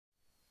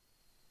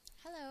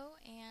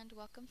and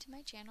welcome to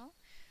my channel.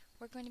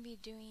 We're going to be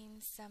doing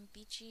some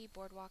beachy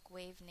boardwalk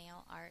wave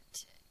nail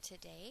art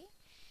today,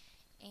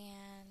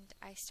 and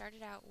I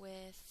started out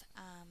with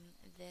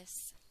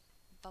this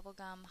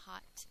bubblegum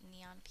hot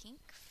neon pink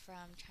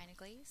from China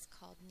Glaze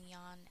called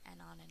Neon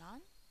and On,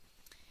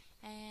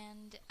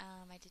 and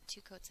I did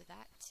 2 coats of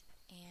that,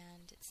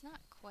 and it's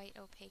not quite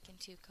opaque in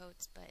 2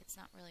 coats, but it's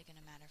not really going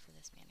to matter for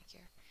this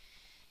manicure.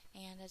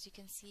 And as you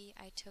can see,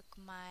 I took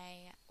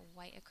my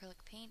white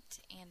acrylic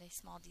paint and a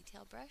small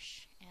detail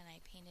brush, and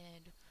I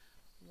painted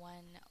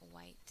one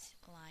white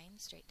line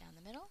straight down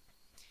the middle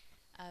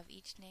of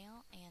each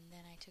nail, and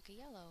then I took a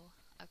yellow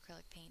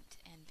acrylic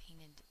paint and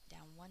painted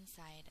down one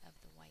side of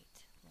the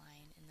white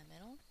line in the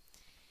middle.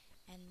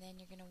 And then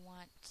you're going to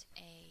want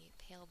a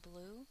pale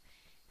blue,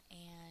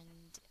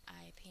 and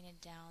I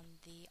painted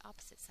down the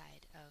opposite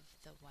side of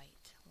the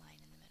white line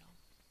in the middle.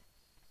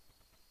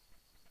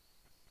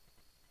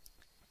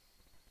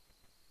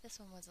 This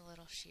one was a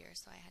little sheer,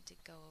 so I had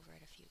to go over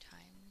it a few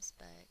times,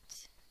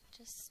 but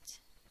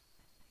just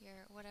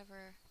your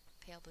whatever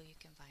pale blue you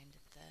can find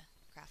at the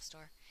craft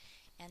store.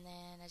 And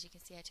then, as you can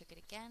see, I took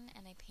it again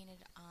and I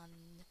painted on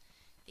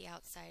the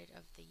outside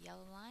of the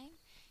yellow line,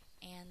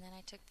 and then I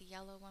took the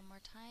yellow one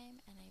more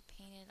time and I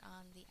painted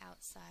on the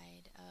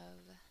outside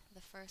of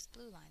the first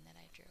blue line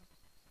that I drew.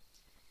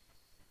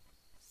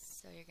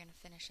 So you're going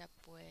to finish up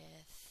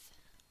with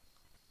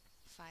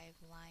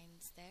 5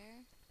 lines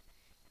there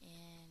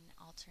in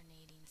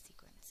alternating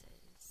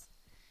sequences.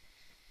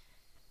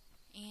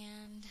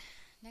 And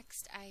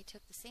next I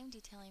took the same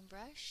detailing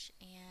brush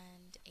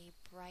and a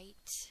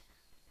bright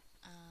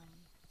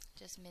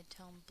just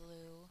mid-tone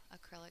blue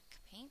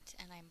acrylic paint,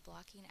 and I'm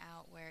blocking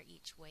out where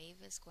each wave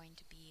is going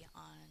to be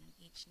on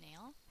each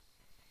nail.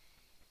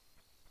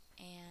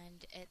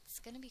 And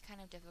it's going to be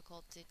kind of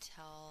difficult to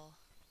tell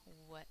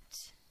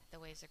what the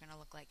waves are going to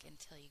look like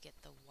until you get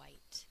the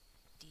white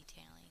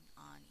detailing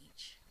on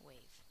each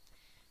wave,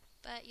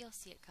 but you'll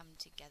see it come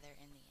together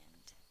in the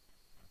end.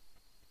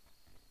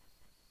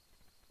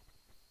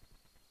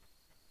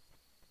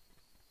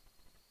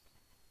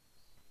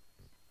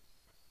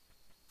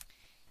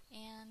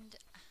 And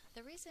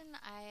the reason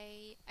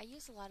I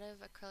use a lot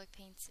of acrylic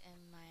paints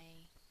in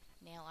my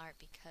nail art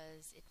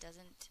because it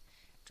doesn't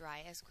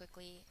dry as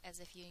quickly as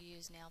if you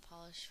use nail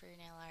polish for your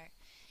nail art.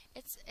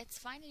 It's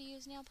fine to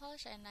use nail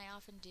polish, and I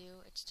often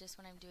do. It's just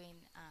when I'm doing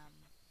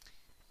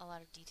a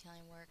lot of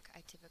detailing work,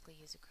 I typically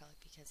use acrylic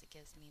because it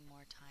gives me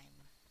more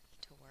time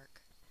to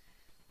work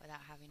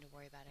without having to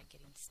worry about it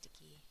getting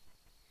sticky.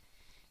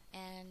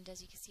 And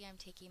as you can see, I'm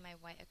taking my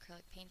white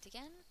acrylic paint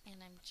again,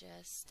 and I'm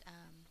just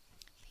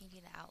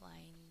painting the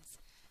outlines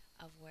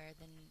of where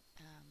the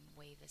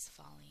wave is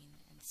falling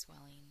and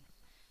swelling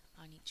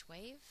on each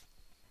wave.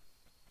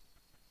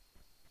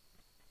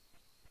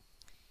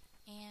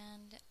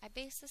 And I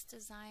based this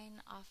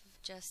design off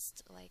of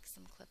just like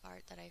some clip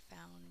art that I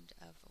found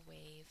of a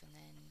wave, and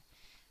then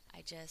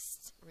I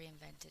just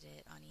reinvented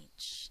it on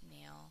each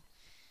nail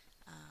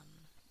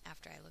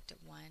after I looked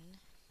at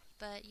one.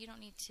 But you don't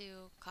need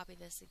to copy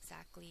this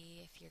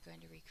exactly if you're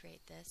going to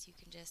recreate this. You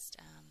can just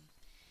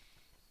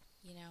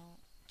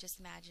just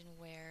imagine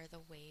where the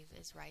wave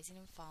is rising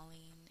and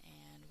falling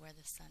and where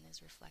the sun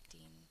is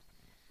reflecting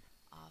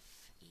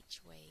off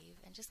each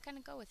wave, and just kind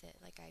of go with it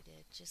like I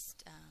did.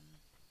 Just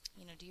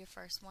do your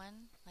first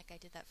one, like I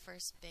did that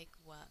first big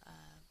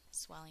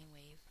swelling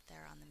wave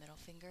there on the middle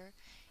finger.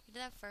 You do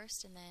that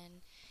first, and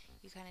then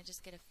you kind of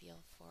just get a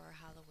feel for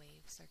how the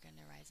waves are going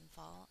to rise and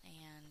fall,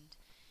 and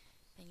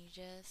then you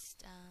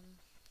just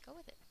go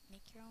with it.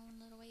 Make your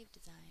own little wave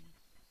design.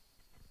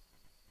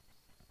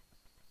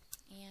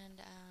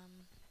 And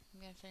I'm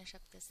going to finish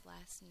up this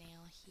last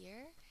nail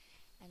here,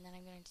 and then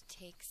I'm going to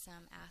take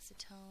some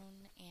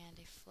acetone and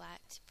a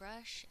flat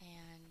brush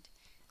and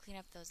clean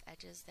up those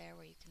edges there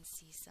where you can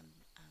see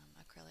some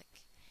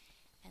acrylic.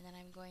 And then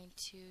I'm going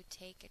to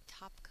take a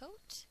top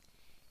coat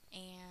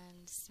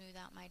and smooth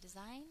out my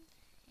design,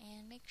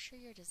 and make sure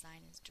your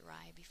design is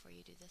dry before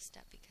you do this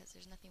step, because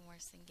there's nothing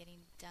worse than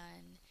getting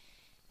done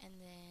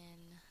and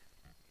then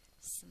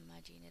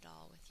smudging it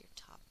all with your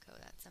top coat.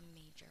 That's a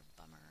major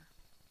bummer.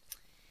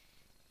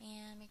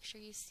 And make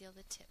sure you seal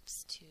the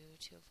tips too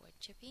to avoid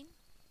chipping.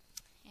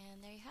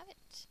 And there you have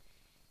it.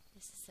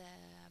 This is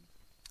a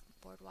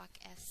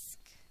boardwalk-esque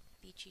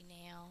beachy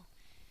nail,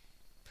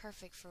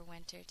 perfect for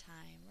winter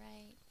time,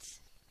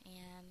 right?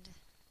 And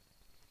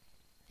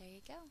there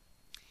you go.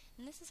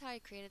 And this is how I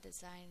created the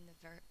design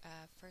the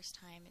first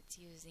time. It's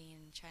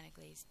using China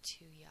Glaze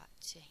 2 Yacht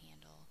to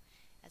handle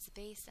as a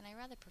base, and I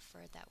rather prefer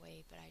it that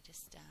way, but I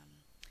just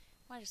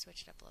wanted to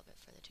switch it up a little bit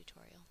for the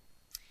tutorial.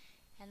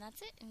 And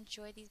that's it.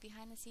 Enjoy these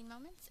behind the scene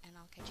moments, and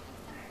I'll catch you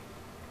next time.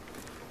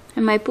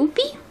 Am I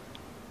poopy?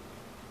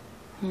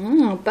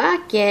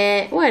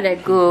 Bucket. What a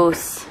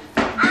goose.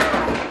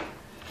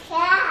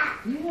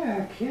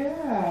 Yeah,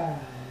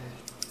 cat.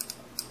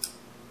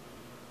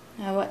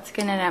 Now what's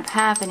going to end up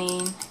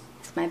happening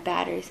is my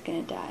battery's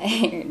going to die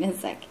here in a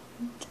second.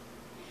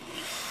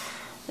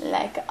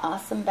 Like an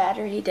awesome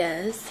battery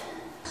does.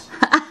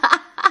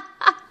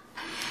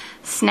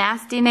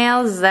 Snasty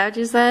nails, is that what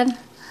you said?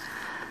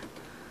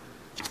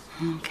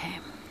 Okay.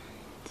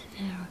 So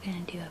now we're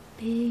gonna do a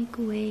big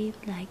wave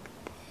like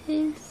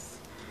this.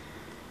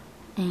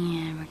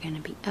 And we're gonna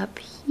be up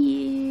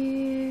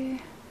here.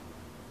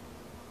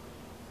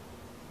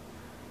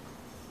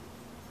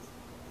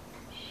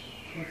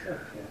 What's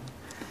up, Ken?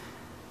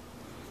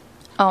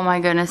 Oh my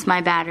goodness, my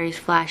battery's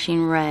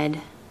flashing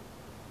red.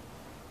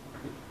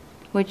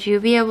 Would you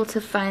be able to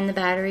find the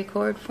battery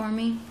cord for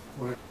me?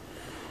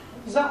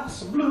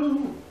 Zots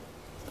blue,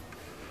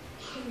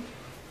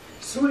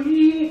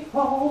 sweet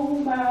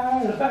home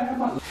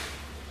Alabama.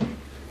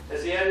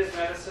 Has he had his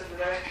medicine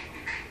today?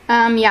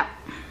 Yeah.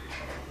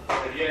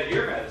 Have you had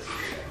your medicine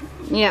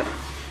today? Yep.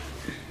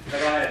 Have I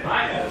had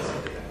my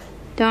medicine today?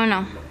 Don't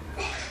know.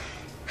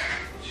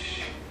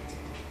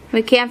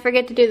 We can't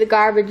forget to do the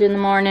garbage in the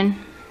morning.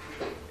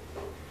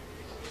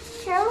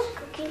 Well,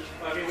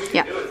 I mean, we can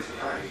Yeah. do it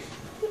tonight.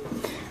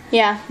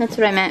 Yeah, that's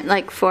what I meant.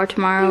 Like for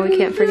tomorrow, we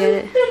can't forget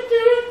it.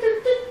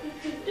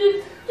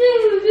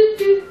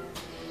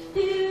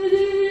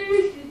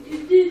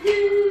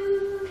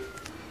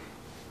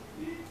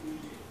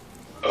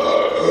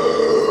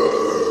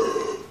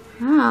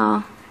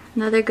 Oh,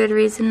 another good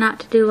reason not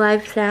to do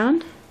live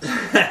sound.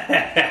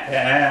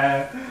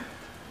 I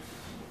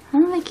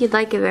don't think you'd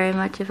like it very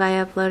much if I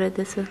uploaded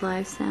this with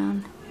live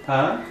sound.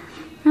 Huh?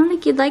 I don't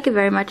think you'd like it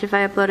very much if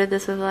I uploaded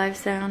this with live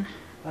sound.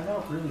 I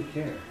don't really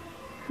care.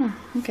 Oh,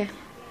 okay.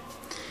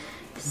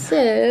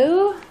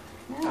 So,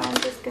 now I'm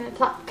just going to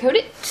top coat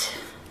it.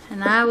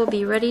 And I will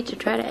be ready to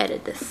try to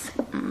edit this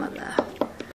mother.